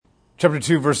Chapter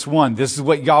 2, verse 1, this is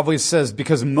what Yahweh says,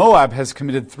 because Moab has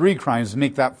committed 3 crimes,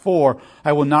 make that 4,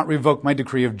 I will not revoke my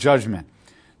decree of judgment.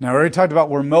 Now, I already talked about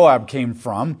where Moab came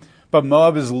from, but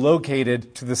Moab is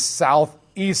located to the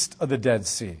southeast of the Dead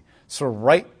Sea. So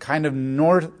right kind of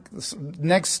north,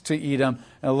 next to Edom,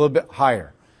 and a little bit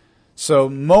higher. So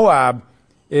Moab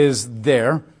is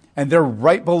there, and they're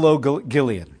right below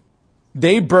Gilead.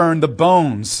 They burned the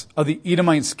bones of the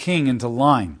Edomites' king into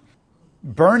lime.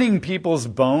 Burning people's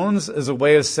bones is a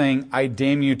way of saying, I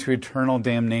damn you to eternal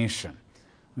damnation.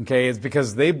 Okay, it's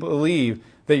because they believe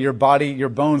that your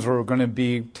bones were going to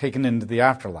be taken into the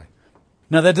afterlife.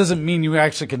 Now, that doesn't mean you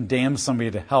actually can damn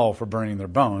somebody to hell for burning their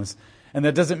bones. And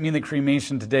that doesn't mean that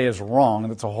cremation today is wrong.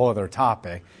 That's a whole other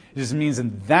topic. It just means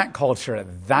in that culture,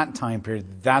 at that time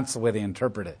period, that's the way they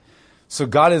interpret it. So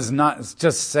God is not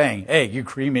just saying, hey, you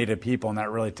cremated people and that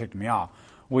really ticked me off.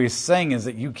 What he's saying is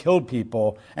that you killed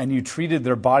people and you treated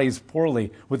their bodies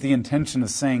poorly with the intention of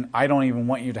saying, I don't even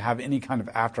want you to have any kind of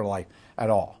afterlife at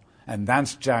all. And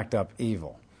that's jacked up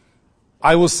evil.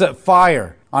 I will set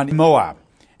fire on Moab,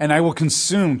 and I will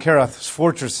consume Kereth's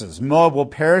fortresses. Moab will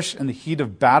perish in the heat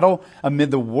of battle amid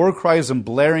the war cries and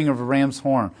blaring of a ram's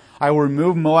horn. I will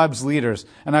remove Moab's leaders,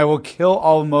 and I will kill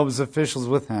all of Moab's officials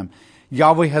with him.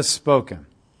 Yahweh has spoken.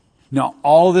 Now,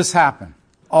 all this happened.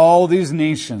 All these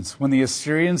nations, when the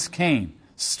Assyrians came,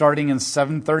 starting in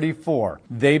 734,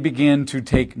 they began to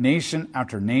take nation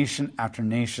after nation after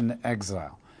nation to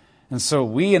exile. And so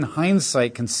we, in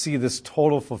hindsight, can see this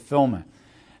total fulfillment.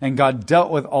 And God dealt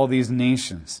with all these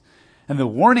nations. And the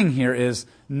warning here is,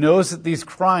 notice that these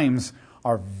crimes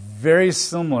are very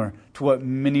similar to what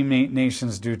many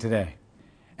nations do today.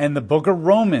 And the book of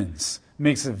Romans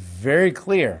makes it very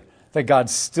clear that God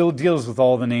still deals with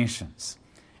all the nations.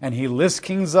 And he lifts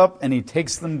kings up and he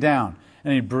takes them down.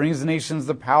 And he brings the nations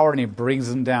to power and he brings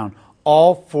them down.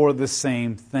 All for the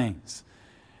same things.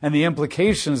 And the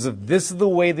implications of this is the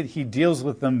way that he deals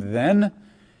with them then.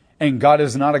 And God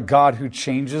is not a God who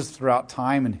changes throughout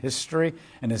time and history.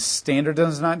 And his standard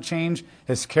does not change.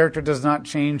 His character does not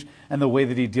change. And the way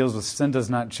that he deals with sin does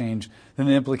not change. Then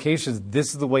the implications,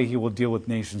 this is the way he will deal with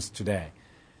nations today.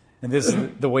 And this is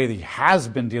the way that he has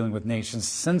been dealing with nations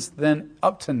since then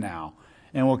up to now.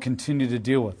 And will continue to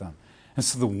deal with them. And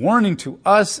so the warning to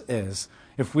us is,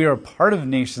 if we are a part of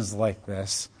nations like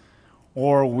this,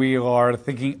 or we are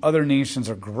thinking other nations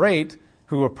are great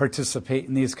who will participate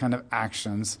in these kind of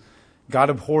actions, God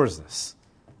abhors this.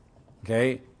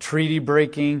 Okay? Treaty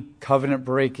breaking, covenant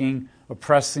breaking,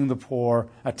 oppressing the poor,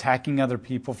 attacking other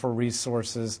people for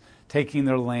resources, taking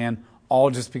their land,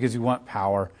 all just because you want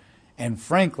power. And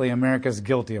frankly, America is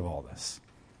guilty of all this.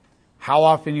 How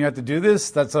often you have to do this,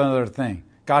 that's another thing.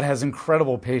 God has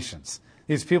incredible patience.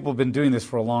 These people have been doing this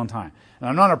for a long time. And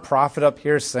I'm not a prophet up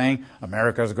here saying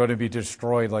America is going to be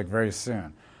destroyed like very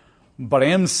soon. But I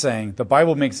am saying the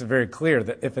Bible makes it very clear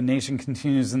that if a nation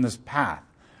continues in this path,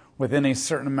 within a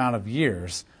certain amount of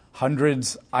years,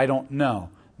 hundreds, I don't know,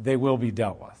 they will be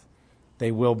dealt with. They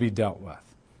will be dealt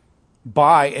with.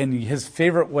 And his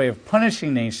favorite way of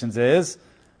punishing nations is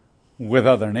with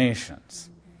other nations.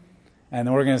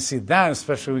 And we're going to see that,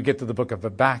 especially when we get to the book of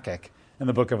Habakkuk and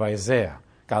the book of Isaiah.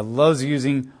 God loves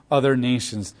using other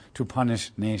nations to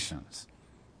punish nations.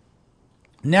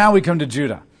 Now we come to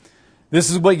Judah. This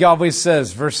is what Yahweh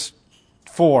says, verse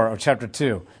 4 of chapter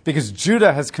 2. Because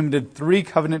Judah has committed 3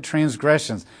 covenant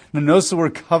transgressions. Now notice the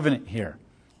word covenant here.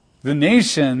 The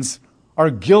nations are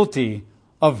guilty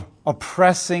of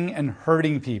oppressing and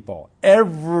hurting people.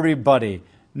 Everybody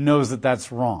knows that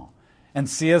that's wrong. And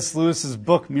C.S. Lewis's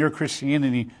book, Mere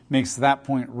Christianity, makes that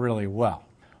point really well.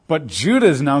 But Judah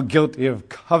is now guilty of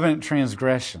covenant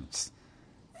transgressions.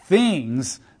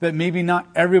 Things that maybe not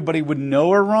everybody would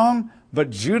know are wrong, but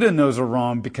Judah knows are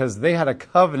wrong because they had a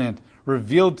covenant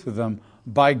revealed to them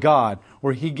by God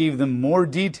where he gave them more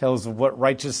details of what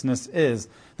righteousness is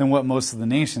than what most of the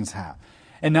nations have.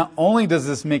 And not only does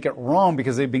this make it wrong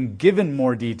because they've been given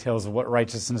more details of what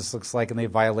righteousness looks like and they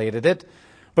violated it,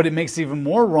 but it makes it even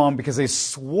more wrong because they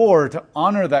swore to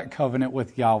honor that covenant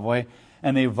with Yahweh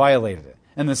and they violated it.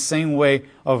 In the same way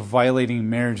of violating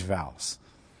marriage vows.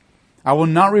 I will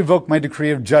not revoke my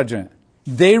decree of judgment.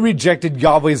 They rejected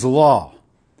Yahweh's law.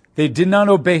 They did not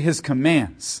obey his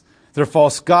commands. Their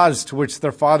false gods to which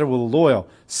their father was loyal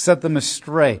set them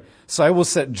astray. So I will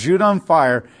set Judah on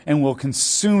fire and will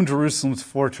consume Jerusalem's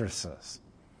fortresses.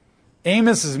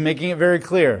 Amos is making it very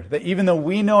clear that even though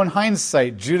we know in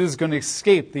hindsight Judah is going to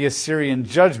escape the Assyrian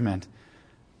judgment,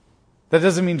 that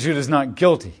doesn't mean Judah is not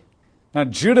guilty. Now,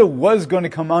 Judah was going to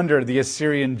come under the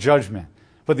Assyrian judgment,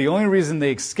 but the only reason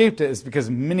they escaped it is because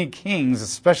many kings,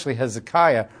 especially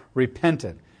Hezekiah,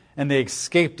 repented, and they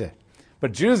escaped it.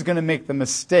 But Judah's going to make the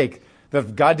mistake that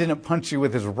if God didn't punch you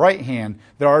with his right hand,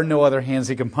 there are no other hands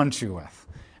he can punch you with.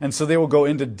 And so they will go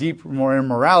into deep more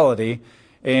immorality,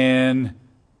 and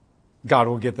God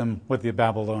will get them with the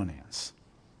Babylonians.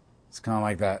 It's kind of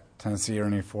like that Tennessee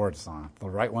Ernie Ford song. If the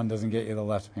right one doesn't get you, the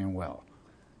left hand will.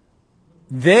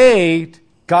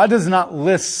 God does not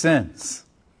list sins.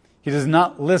 He does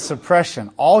not list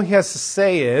oppression. All he has to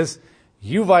say is,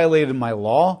 you violated my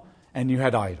law and you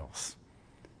had idols.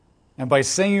 And by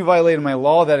saying you violated my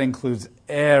law, that includes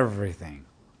everything.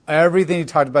 Everything he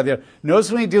talked about there.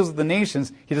 Notice when he deals with the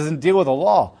nations, he doesn't deal with a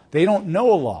law. They don't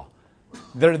know a law.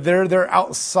 They're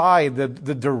outside the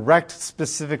direct,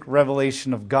 specific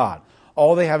revelation of God.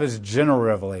 All they have is general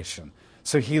revelation.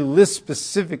 So he lists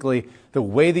specifically the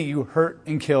way that you hurt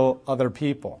and kill other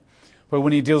people. But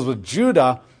when he deals with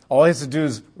Judah, all he has to do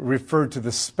is refer to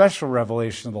the special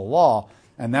revelation of the law,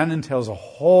 and that entails a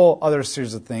whole other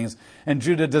series of things. And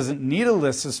Judah doesn't need a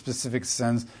list of specific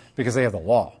sins because they have the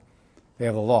law. They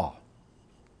have the law.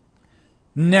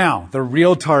 Now, the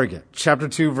real target, chapter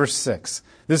 2, verse 6.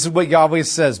 This is what Yahweh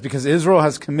says, because Israel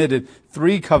has committed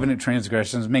 3 covenant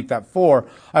transgressions, make that 4,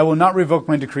 I will not revoke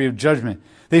my decree of judgment.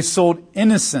 They sold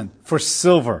innocent for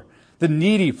silver, the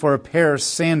needy for a pair of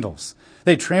sandals.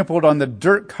 They trampled on the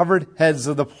dirt-covered heads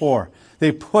of the poor.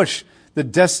 They push the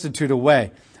destitute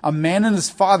away. A man and his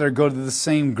father go to the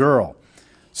same girl.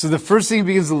 So the first thing he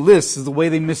begins to list is the way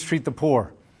they mistreat the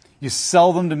poor. You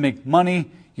sell them to make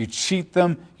money. You cheat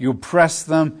them. You oppress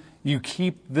them. You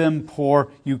keep them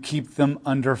poor. You keep them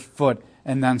underfoot.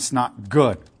 And that's not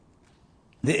good.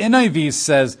 The NIV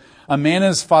says, a man and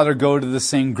his father go to the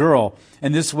same girl.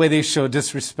 And this way they show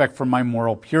disrespect for my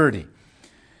moral purity.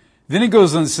 Then it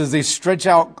goes on and says, they stretch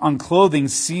out on clothing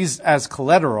seized as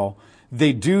collateral.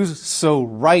 They do so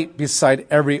right beside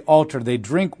every altar. They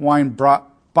drink wine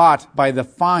bought by the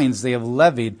fines they have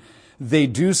levied. They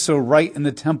do so right in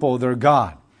the temple of their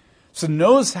God. So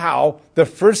notice how the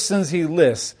first sins he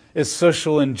lists is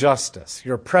social injustice.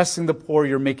 You're oppressing the poor,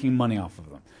 you're making money off of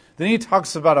them. Then he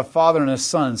talks about a father and a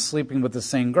son sleeping with the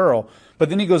same girl, but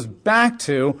then he goes back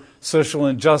to social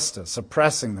injustice,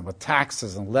 oppressing them with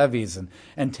taxes and levies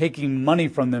and taking money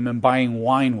from them and buying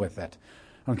wine with it,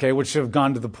 okay, which should have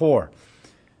gone to the poor.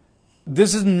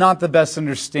 This is not the best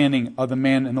understanding of the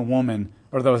man and the woman,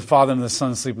 or the father and the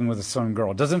son sleeping with the son and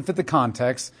girl. It doesn't fit the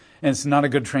context, and it's not a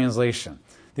good translation.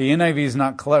 The NIV is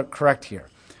not correct here.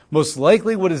 Most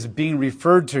likely what is being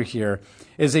referred to here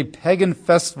is a pagan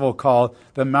festival called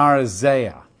the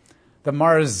Marzea. The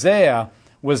Marzea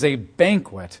was a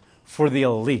banquet for the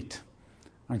elite.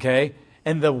 Okay?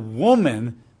 And the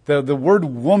woman, the word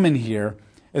woman here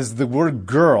is the word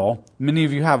girl. Many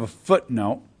of you have a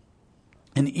footnote.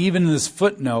 And even in this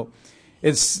footnote,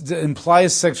 it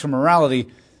implies sexual morality,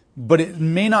 but it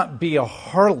may not be a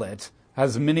harlot,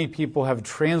 as many people have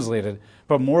translated,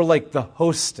 but more like the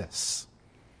hostess.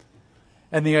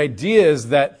 And the idea is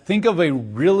that, think of a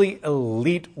really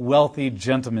elite, wealthy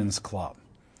gentleman's club.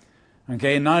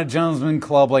 Okay, not a gentleman's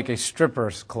club like a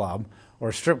stripper's club or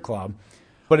a strip club,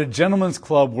 but a gentleman's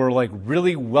club where like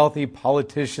really wealthy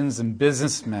politicians and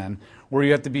businessmen, where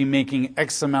you have to be making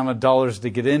X amount of dollars to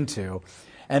get into.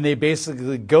 And they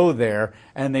basically go there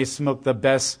and they smoke the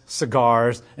best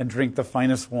cigars and drink the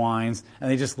finest wines and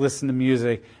they just listen to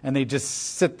music and they just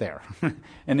sit there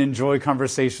and enjoy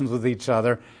conversations with each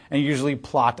other and usually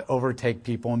plot to overtake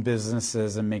people and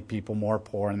businesses and make people more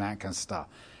poor and that kind of stuff.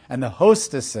 And the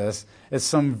hostess is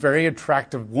some very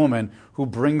attractive woman who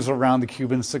brings around the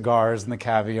Cuban cigars and the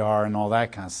caviar and all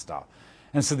that kind of stuff.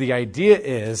 And so the idea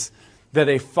is that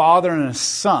a father and a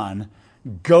son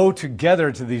go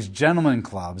together to these gentlemen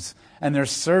clubs, and they're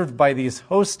served by these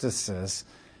hostesses,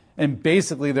 and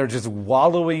basically they're just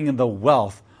wallowing in the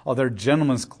wealth of their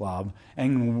gentlemen's club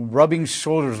and rubbing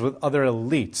shoulders with other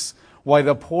elites, while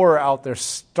the poor are out there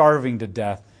starving to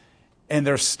death, and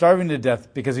they're starving to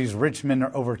death because these rich men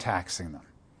are overtaxing them.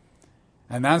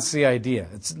 And that's the idea.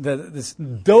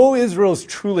 Though Israel is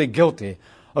truly guilty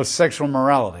of sexual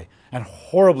immorality and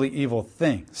horribly evil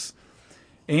things,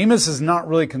 Amos is not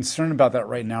really concerned about that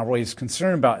right now. What he's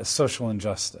concerned about is social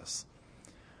injustice.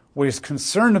 What he's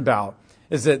concerned about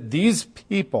is that these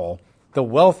people, the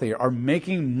wealthy, are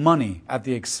making money at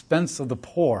the expense of the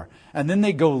poor, and then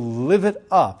they go live it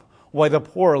up while the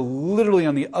poor are literally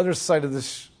on the other side of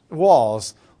the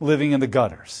walls living in the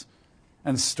gutters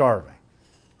and starving.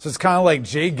 So it's kind of like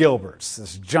Jay Gilbert's,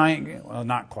 this giant, well,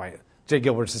 not quite. Jay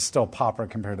Gilbert's is still pauper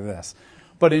compared to this.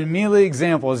 But an immediate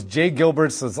example is Jay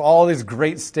Gilbert says all these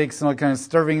great steaks and all kinds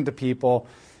of serving to people.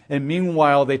 And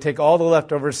meanwhile, they take all the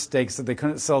leftover steaks that they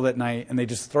couldn't sell that night and they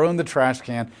just throw in the trash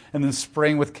can and then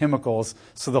spraying with chemicals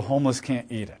so the homeless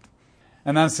can't eat it.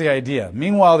 And that's the idea.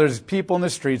 Meanwhile, there's people in the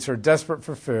streets who are desperate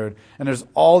for food, and there's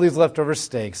all these leftover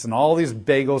steaks and all these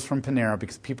bagels from Panera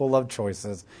because people love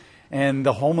choices. And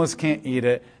the homeless can't eat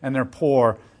it, and they're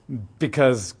poor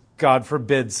because, God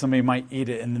forbid, somebody might eat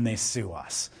it and then they sue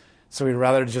us. So we'd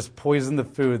rather just poison the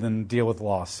food than deal with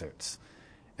lawsuits.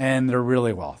 And they're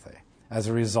really wealthy as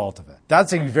a result of it.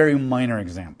 That's a very minor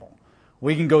example.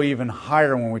 We can go even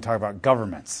higher when we talk about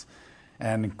governments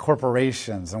and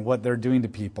corporations and what they're doing to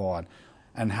people,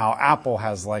 and how Apple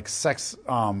has like sex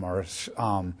or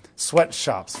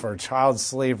sweatshops for child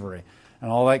slavery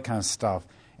and all that kind of stuff,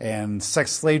 and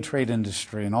sex slave trade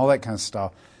industry and all that kind of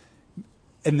stuff.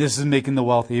 And this is making the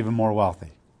wealthy even more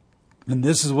wealthy. And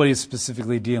this is what he's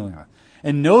specifically dealing with.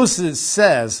 And notice it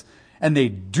says, and they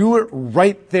do it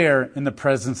right there in the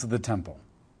presence of the temple.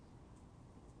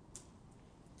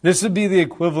 This would be the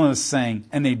equivalent of saying,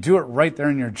 and they do it right there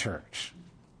in your church.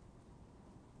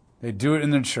 They do it in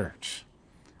their church.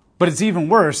 But it's even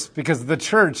worse because the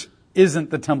church isn't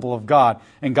the temple of God,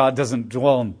 and God doesn't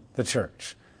dwell in the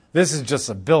church. This is just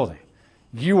a building.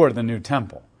 You are the new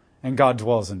temple, and God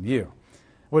dwells in you.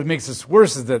 What makes this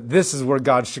worse is that this is where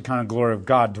God's Shekinah glory of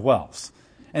God dwells.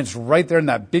 And it's right there in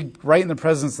that right in the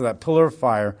presence of that pillar of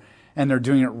fire, and they're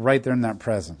doing it right there in that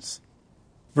presence.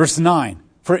 Verse 9,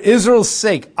 for Israel's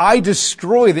sake, I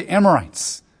destroy the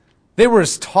Amorites. They were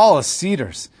as tall as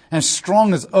cedars and as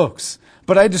strong as oaks.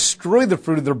 But I destroyed the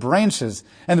fruit of their branches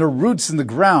and their roots in the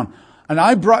ground. And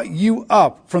I brought you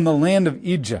up from the land of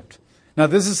Egypt. Now,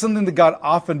 this is something that God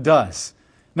often does.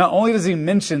 Not only does he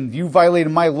mention, you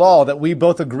violated my law that we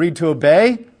both agreed to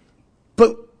obey,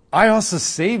 but I also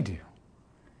saved you.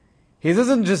 He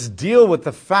doesn't just deal with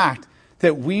the fact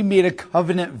that we made a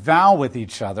covenant vow with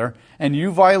each other, and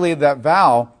you violated that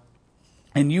vow,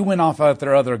 and you went off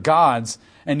after other gods,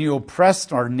 and you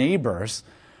oppressed our neighbors.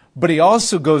 But he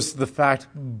also goes to the fact,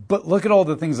 but look at all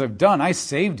the things I've done. I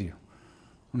saved you.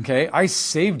 Okay? I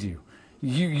saved you.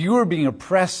 You were being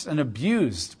oppressed and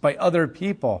abused by other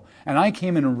people. And I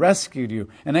came and rescued you.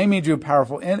 And I made you a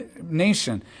powerful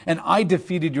nation. And I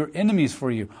defeated your enemies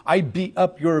for you. I beat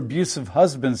up your abusive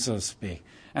husband, so to speak.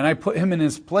 And I put him in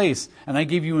his place. And I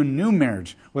gave you a new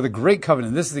marriage with a great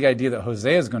covenant. This is the idea that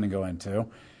Hosea is going to go into.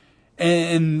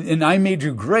 And I made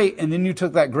you great, and then you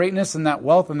took that greatness and that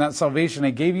wealth and that salvation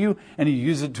I gave you, and you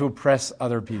used it to oppress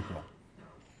other people.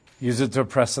 Use it to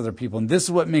oppress other people. And this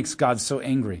is what makes God so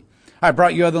angry. I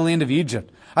brought you out of the land of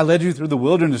Egypt. I led you through the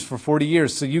wilderness for 40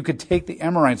 years so you could take the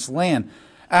Amorites' land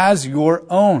as your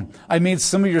own. I made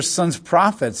some of your sons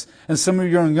prophets and some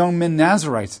of your young men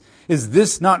Nazirites. Is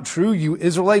this not true, you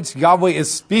Israelites? Yahweh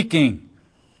is speaking.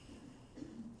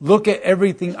 Look at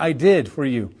everything I did for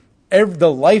you.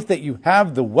 The life that you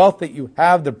have, the wealth that you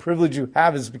have, the privilege you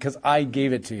have is because I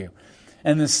gave it to you.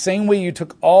 And the same way you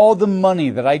took all the money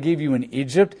that I gave you in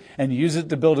Egypt and used it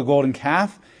to build a golden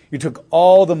calf, you took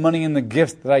all the money and the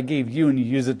gift that I gave you and you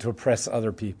used it to oppress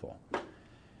other people.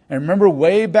 And remember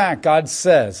way back, God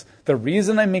says, the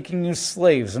reason I'm making you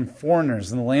slaves and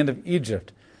foreigners in the land of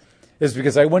Egypt is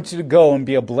because I want you to go and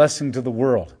be a blessing to the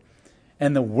world.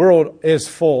 And the world is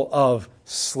full of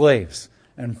slaves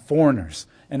and foreigners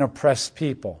and oppressed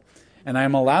people. And I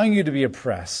am allowing you to be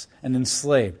oppressed and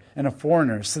enslaved and a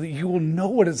foreigner so that you will know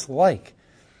what it's like.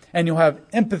 And you'll have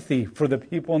empathy for the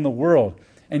people in the world.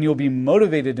 And you'll be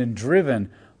motivated and driven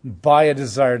by a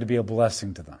desire to be a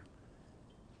blessing to them.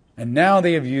 And now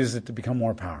they have used it to become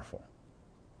more powerful.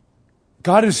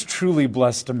 God has truly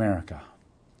blessed America.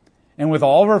 And with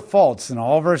all of our faults and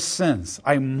all of our sins,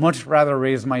 I much rather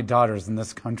raise my daughters in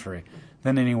this country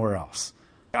than anywhere else.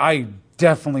 I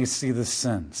definitely see the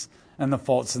sins and the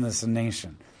faults in this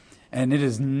nation. And it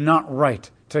is not right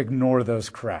to ignore those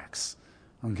cracks.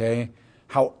 Okay?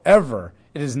 However,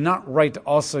 it is not right to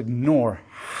also ignore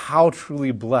how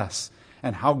truly blessed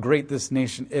and how great this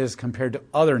nation is compared to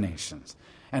other nations,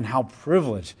 and how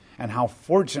privileged and how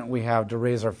fortunate we have to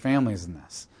raise our families in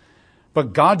this.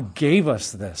 But God gave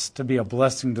us this to be a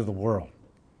blessing to the world.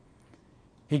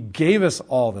 He gave us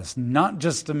all this, not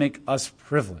just to make us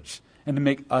privileged and to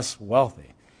make us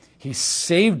wealthy. He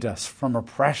saved us from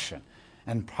oppression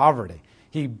and poverty.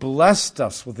 He blessed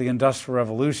us with the Industrial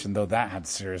Revolution, though that had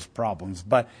serious problems.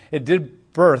 But it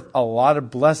did birth a lot of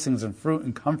blessings and fruit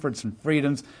and comforts and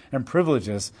freedoms and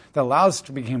privileges that allow us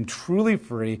to become truly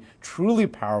free, truly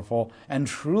powerful, and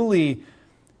truly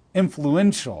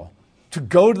influential to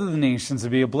go to the nations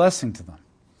and be a blessing to them.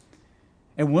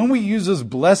 And when we use those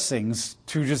blessings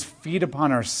to just feed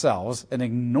upon ourselves and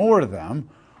ignore them,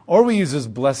 or we use those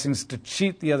blessings to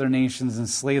cheat the other nations and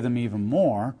slay them even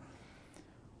more,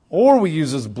 or we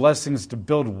use those blessings to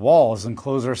build walls and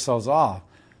close ourselves off,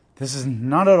 this is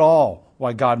not at all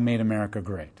why God made America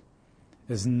great.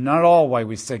 It's not all why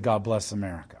we say God bless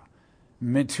America.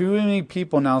 Too many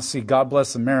people now see God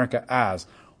bless America as,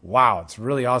 wow, it's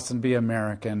really awesome to be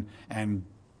American, and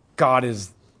God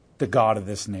is the God of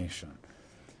this nation.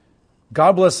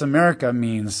 God bless America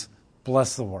means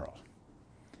bless the world.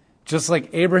 Just like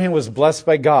Abraham was blessed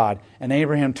by God, and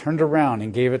Abraham turned around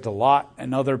and gave it to Lot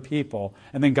and other people,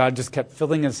 and then God just kept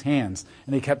filling his hands,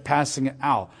 and he kept passing it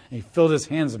out. And he filled his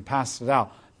hands and passed it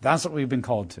out. That's what we've been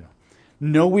called to.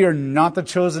 No, we are not the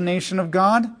chosen nation of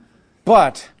God,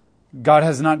 but God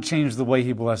has not changed the way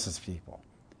he blesses people.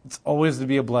 It's always to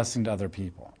be a blessing to other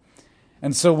people.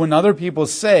 And so when other people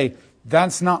say,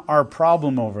 that's not our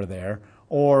problem over there,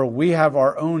 or we have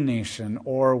our own nation,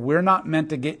 or we're not meant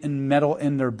to get and meddle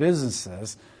in their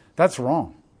businesses, that's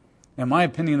wrong. In my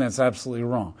opinion, that's absolutely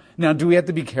wrong. Now, do we have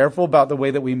to be careful about the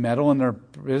way that we meddle in their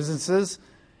businesses?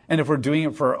 And if we're doing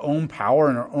it for our own power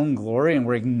and our own glory and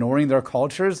we're ignoring their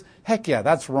cultures, heck yeah,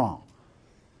 that's wrong.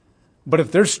 But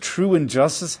if there's true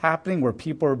injustice happening where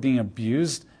people are being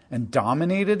abused and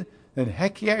dominated, then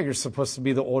heck yeah, you're supposed to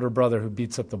be the older brother who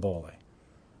beats up the bully.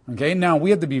 Okay, now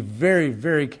we have to be very,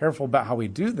 very careful about how we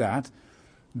do that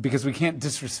because we can't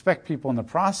disrespect people in the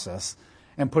process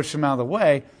and push them out of the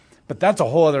way. But that's a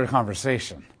whole other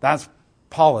conversation. That's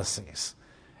policies.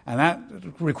 And that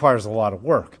requires a lot of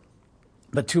work.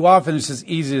 But too often it's just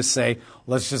easy to say,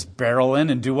 let's just barrel in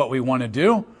and do what we want to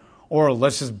do, or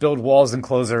let's just build walls and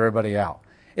close everybody out.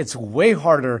 It's way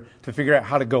harder to figure out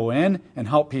how to go in and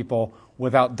help people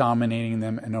without dominating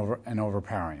them and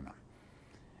overpowering them.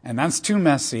 And that's too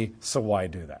messy, so why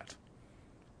do that?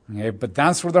 Okay, but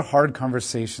that's where the hard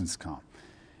conversations come.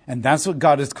 And that's what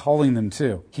God is calling them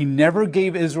to. He never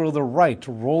gave Israel the right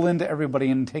to roll into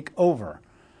everybody and take over.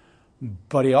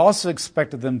 But he also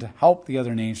expected them to help the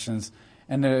other nations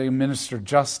and to administer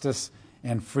justice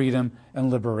and freedom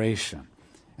and liberation.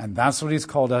 And that's what he's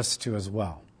called us to as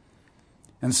well.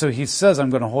 And so he says, I'm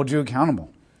going to hold you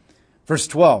accountable. Verse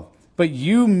 12, but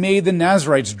you made the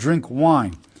Nazarites drink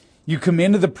wine. You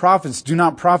commanded the prophets, do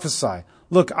not prophesy.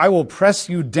 Look, I will press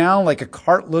you down like a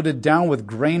cart loaded down with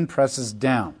grain presses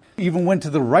down. You even went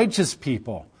to the righteous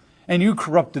people, and you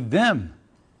corrupted them.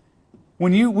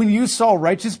 When you saw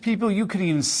righteous people, you couldn't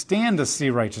even stand to see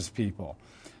righteous people.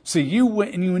 So you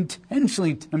went and you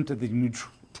intentionally tempted them. You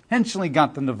intentionally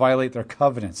got them to violate their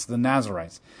covenants, the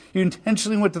Nazarites. You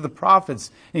intentionally went to the prophets,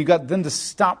 and you got them to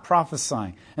stop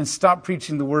prophesying and stop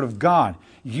preaching the word of God.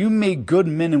 You made good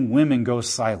men and women go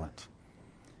silent,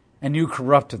 and you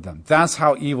corrupted them. That's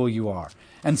how evil you are.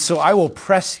 And so I will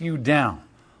press you down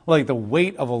like the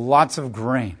weight of lots of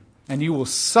grain, and you will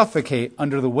suffocate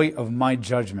under the weight of my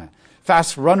judgment.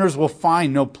 Fast runners will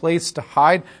find no place to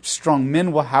hide. Strong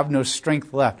men will have no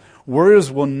strength left.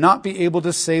 Warriors will not be able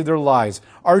to save their lives.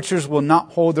 Archers will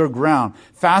not hold their ground.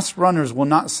 Fast runners will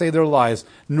not save their lives,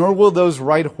 nor will those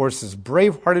ride horses.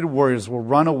 Brave-hearted warriors will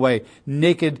run away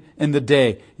naked in the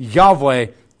day. Yahweh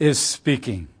is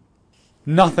speaking.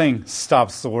 Nothing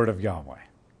stops the word of Yahweh.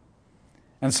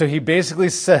 And so he basically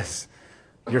says,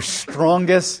 your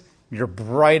strongest, your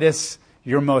brightest,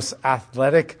 your most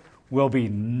athletic will be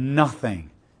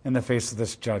nothing in the face of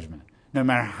this judgment. No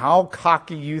matter how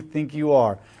cocky you think you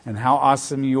are and how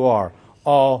awesome you are,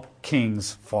 all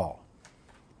kings fall.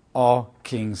 All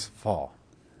kings fall.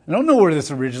 I don't know where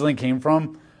this originally came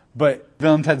from, but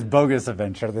Bill and Ted's Bogus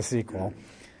Adventure, the sequel.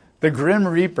 The Grim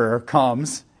Reaper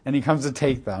comes, and he comes to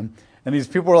take them. And these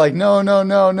people are like, no,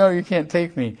 you can't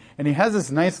take me. And he has this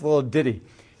nice little ditty.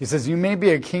 He says, you may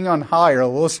be a king on high or a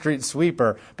little street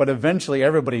sweeper, but eventually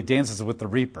everybody dances with the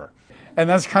Reaper. And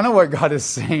that's kind of what God is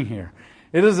saying here.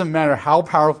 It doesn't matter how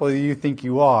powerful you think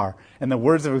you are. In the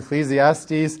words of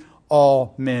Ecclesiastes,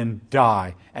 all men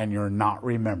die and you're not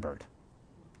remembered.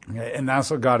 Okay? And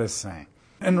that's what God is saying.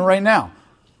 And right now,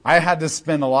 I had to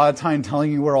spend a lot of time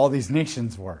telling you where all these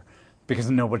nations were because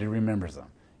nobody remembers them.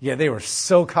 Yeah, they were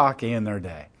so cocky in their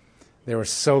day. They were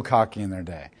so cocky in their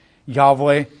day.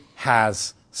 Yahweh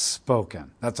has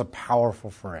spoken. That's a powerful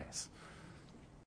phrase.